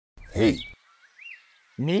Hey,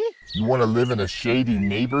 Me? you want to live in a shady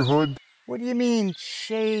neighborhood? What do you mean,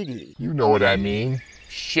 shady? You know what I mean.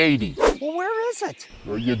 Shady. Well, where is it?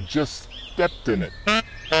 Well, you just stepped in it.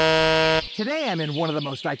 Today I'm in one of the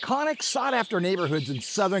most iconic, sought-after neighborhoods in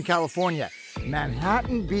Southern California,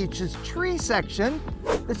 Manhattan Beach's tree section.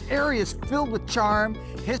 This area is filled with charm,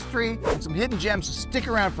 history, and some hidden gems, so stick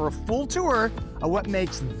around for a full tour of what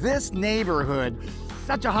makes this neighborhood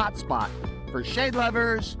such a hot spot for shade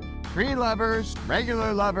lovers, tree lovers,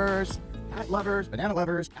 regular lovers, cat lovers, banana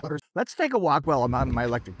lovers, cat lovers. Let's take a walk while I'm on my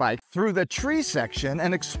electric bike through the tree section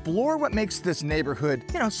and explore what makes this neighborhood,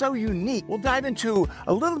 so unique. We'll dive into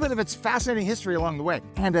a little bit of its fascinating history along the way.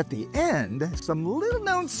 And at the end, some little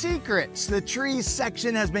known secrets the tree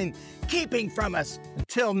section has been keeping from us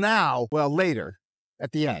until now. Well, later.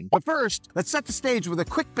 At the end. But first, let's set the stage with a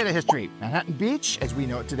quick bit of history. Manhattan Beach, as we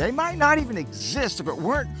know it today, might not even exist if it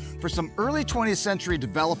weren't for some early 20th century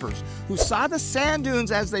developers who saw the sand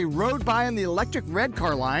dunes as they rode by on the electric red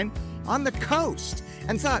car line on the coast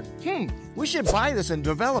and thought, we should buy this and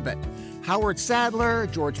develop it. Howard Sadler,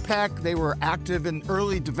 George Peck, they were active in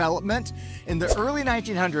early development. In the early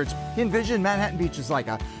 1900s, he envisioned Manhattan Beach as like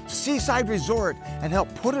a seaside resort and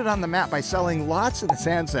helped put it on the map by selling lots in the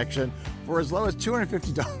sand section for as low as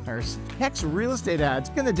 $250. Peck's real estate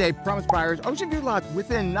ads in the day promised buyers ocean view lots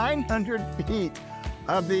within 900 feet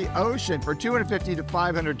of the ocean for $250 to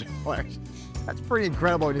 $500. That's pretty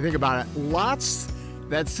incredible when you think about it. Lots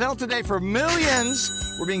that sell today for millions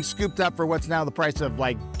were being scooped up for what's now the price of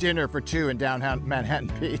like dinner for two in downtown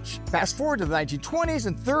Manhattan Beach. Fast forward to the 1920s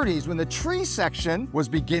and 30s when the tree section was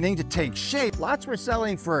beginning to take shape. Lots were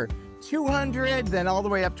selling for $200, then all the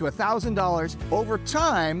way up to $1,000. Over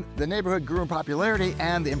time, the neighborhood grew in popularity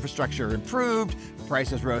and the infrastructure improved.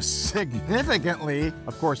 Prices rose significantly.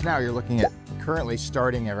 Of course, now you're looking at currently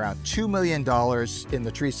starting around $2 million in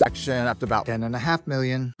the tree section, up to about $10.5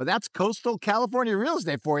 million. But that's coastal California real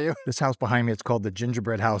estate for you. This house behind me, it's called the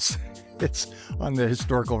Gingerbread House. It's on the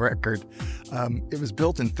historical record. It was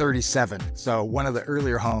built in '37, so one of the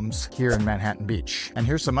earlier homes here in Manhattan Beach. And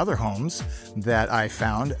here's some other homes that I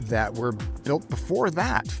found that were built before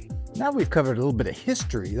that. Now we've covered a little bit of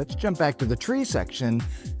history, let's jump back to the tree section.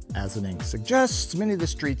 As the name suggests, many of the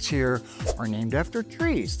streets here are named after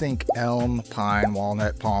trees. Think elm, pine,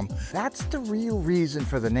 walnut, palm. That's the real reason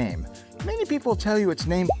for the name. Many people tell you it's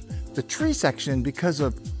named the tree section because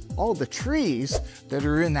of all the trees that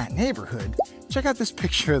are in that neighborhood. Check out this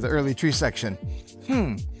picture of the early tree section.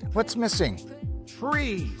 What's missing?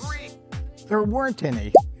 Trees. There weren't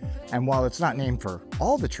any. And while it's not named for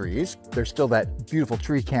all the trees, there's still that beautiful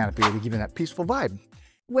tree canopy to give you that peaceful vibe.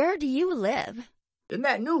 Where do you live? In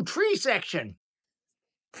that new tree section.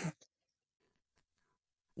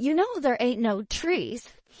 You know there ain't no trees.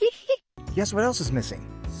 Guess what else is missing?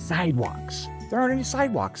 Sidewalks. There aren't any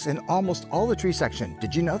sidewalks in almost all the tree section.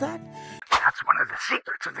 Did you know that? That's one of the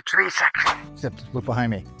secrets of the tree section. Except look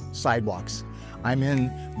behind me, sidewalks. I'm in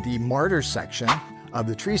the Martyr section of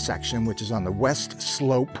the tree section, which is on the west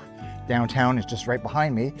slope. Downtown is just right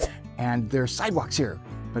behind me, and there's sidewalks here.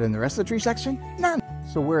 But in the rest of the tree section, none.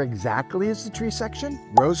 So where exactly is the tree section?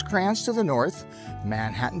 Rosecrans to the north,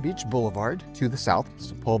 Manhattan Beach Boulevard to the south,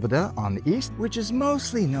 Sepulveda on the east, which is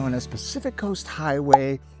mostly known as Pacific Coast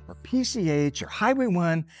Highway or PCH or Highway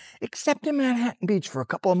 1, except in Manhattan Beach for a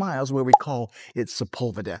couple of miles where we call it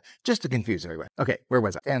Sepulveda, just to confuse everyone. Okay, where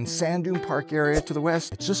was I? And Sand Dune Park area to the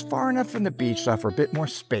west. It's just far enough from the beach to offer a bit more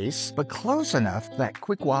space, but close enough for that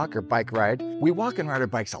quick walk or bike ride. We walk and ride our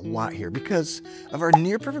bikes a lot here because of our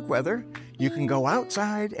near perfect weather. You can go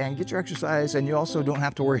outside and get your exercise, and you also don't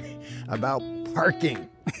have to worry about parking.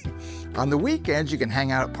 On the weekends, you can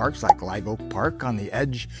hang out at parks like Live Oak Park on the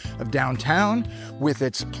edge of downtown with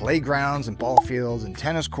its playgrounds and ball fields and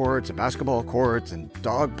tennis courts and basketball courts and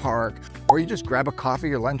dog park, or you just grab a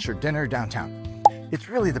coffee or lunch or dinner downtown. It's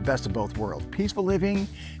really the best of both worlds. Peaceful living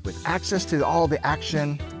with access to all the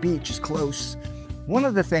action. The beach is close. One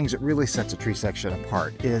of the things that really sets a tree section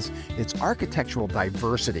apart is its architectural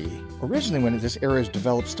diversity. Originally, when this area was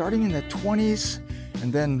developed, starting in the 20s,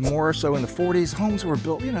 and then more so in the 40s, homes were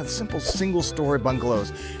built, simple single-story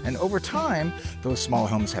bungalows. And over time, those small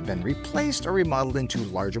homes have been replaced or remodeled into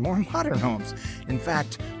larger, more modern homes. In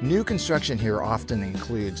fact, new construction here often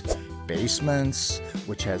includes basements,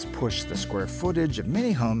 which has pushed the square footage of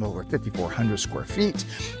many homes over 5,400 square feet.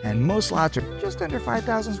 And most lots are just under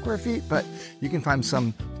 5,000 square feet, but you can find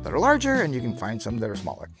some that are larger and you can find some that are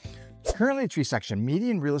smaller. Currently, tree section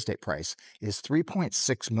median real estate price is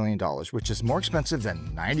 $3.6 million, which is more expensive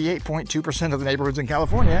than 98.2% of the neighborhoods in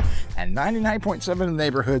California and 99.7% of the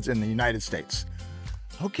neighborhoods in the United States.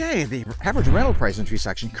 Okay, the average rental price in tree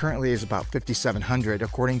section currently is about $5,700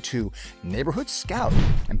 according to Neighborhood Scout.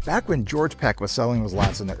 And back when George Peck was selling those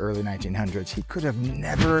lots in the early 1900s, he could have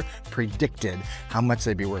never predicted how much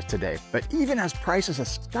they'd be worth today. But even as prices have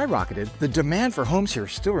skyrocketed, the demand for homes here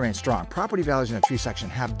still remains strong. Property values in the tree section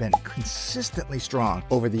have been consistently strong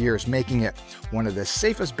over the years, making it one of the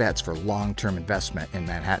safest bets for long-term investment in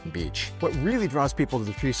Manhattan Beach. What really draws people to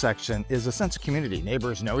the tree section is a sense of community.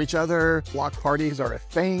 Neighbors know each other, block parties are a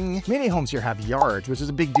thing. Many homes here have yards, which is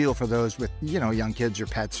a big deal for those with, young kids or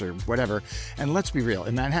pets or whatever. And let's be real,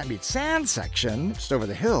 in Manhattan Beach Sand section, just over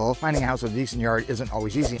the hill, finding a house with a decent yard isn't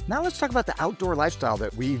always easy. Now let's talk about the outdoor lifestyle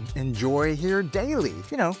that we enjoy here daily.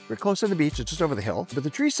 We're close to the beach, it's just over the hill, but the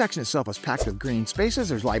tree section itself is packed with green spaces.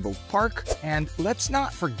 There's Live Oak Park, and let's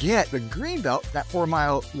not forget the green belt. That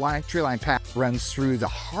 4-mile tree line path runs through the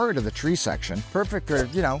heart of the tree section. Perfect for,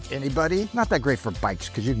 anybody. Not that great for bikes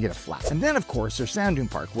because you can get a flat. And then, of course, there's Sand Dune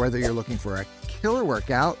Park. Whether you're looking for a killer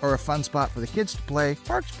workout or a fun spot for the kids to play,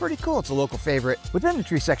 park's pretty cool. It's a local favorite. Within the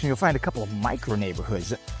tree section, you'll find a couple of micro neighborhoods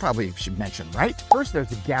that probably should mention, right? First, there's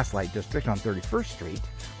the Gaslight District on 31st Street,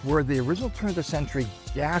 where the original turn-of-the-century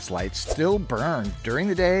gas lights still burn during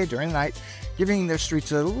the day, during the night, giving their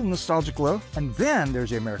streets a little nostalgic glow. And then there's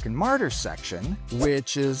the American Martyrs section,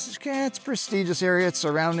 which is, it's a prestigious area. It's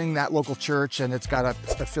surrounding that local church, and it's got an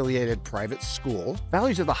affiliated private school.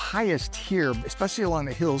 Values are the highest here, especially along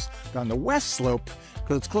the hills on the west slope,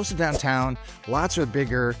 because it's close to downtown, lots are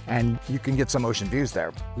bigger, and you can get some ocean views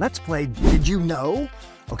there. Let's play Did You Know?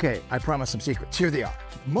 Okay, I promise some secrets. Here they are.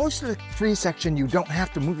 Most of the tree section, you don't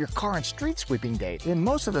have to move your car on street sweeping day. In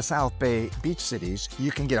most of the South Bay beach cities,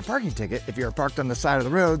 you can get a parking ticket if you're parked on the side of the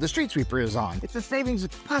road the street sweeper is on. It's a savings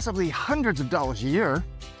of possibly hundreds of dollars a year.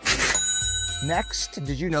 Next,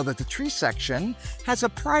 did you know that the tree section has a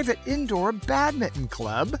private indoor badminton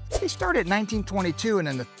club? They started in 1922, and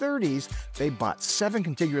in the 30s, they bought 7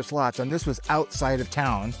 contiguous lots, and this was outside of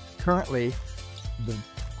town. Currently, the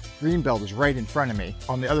greenbelt is right in front of me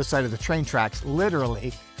on the other side of the train tracks,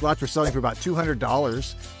 literally. Lots were selling for about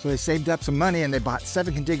 $200, so they saved up some money and they bought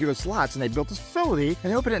 7 contiguous lots, and they built a facility,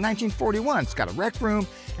 and they opened it in 1941. It's got a rec room,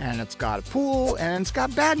 and it's got a pool, and it's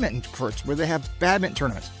got badminton courts where they have badminton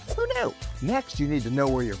tournaments. Who knew? Next, you need to know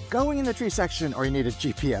where you're going in the tree section, or you need a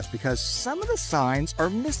GPS, because some of the signs are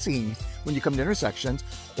missing when you come to intersections,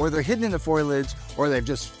 or they're hidden in the foliage, or they've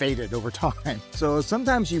just faded over time. So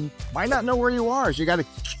sometimes you might not know where you are, so you got to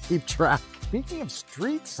keep track. Speaking of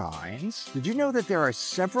street signs, did you know that there are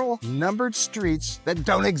several numbered streets that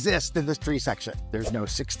don't exist in this tree section? There's no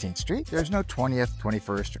 16th Street, there's no 20th,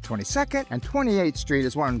 21st, or 22nd, and 28th Street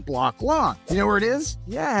is 1 block long. You know where it is?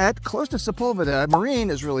 Yeah, close to Sepulveda. Marine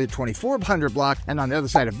is really a 2400 block, and on the other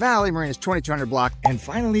side of Valley, Marine is 2200 block. And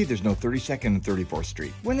finally, there's no 32nd and 34th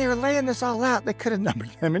Street. When they were laying this all out, they could have numbered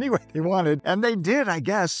them any way they wanted, and they did, I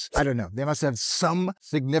guess. I don't know, they must have some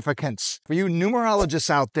significance. For you numerologists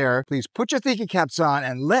out there, please put your thinking caps on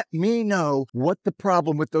and let me know what the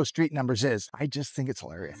problem with those street numbers is. I just think it's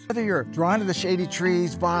hilarious. Whether you're drawn to the shady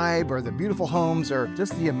trees vibe or the beautiful homes or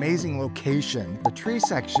just the amazing location, the tree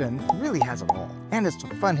section really has it all. And it's a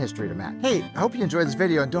fun history to match. Hey, I hope you enjoyed this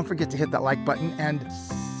video, and don't forget to hit that like button and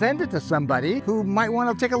send it to somebody who might want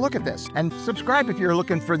to take a look at this. And subscribe if you're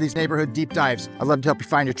looking for these neighborhood deep dives. I'd love to help you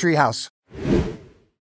find your tree house.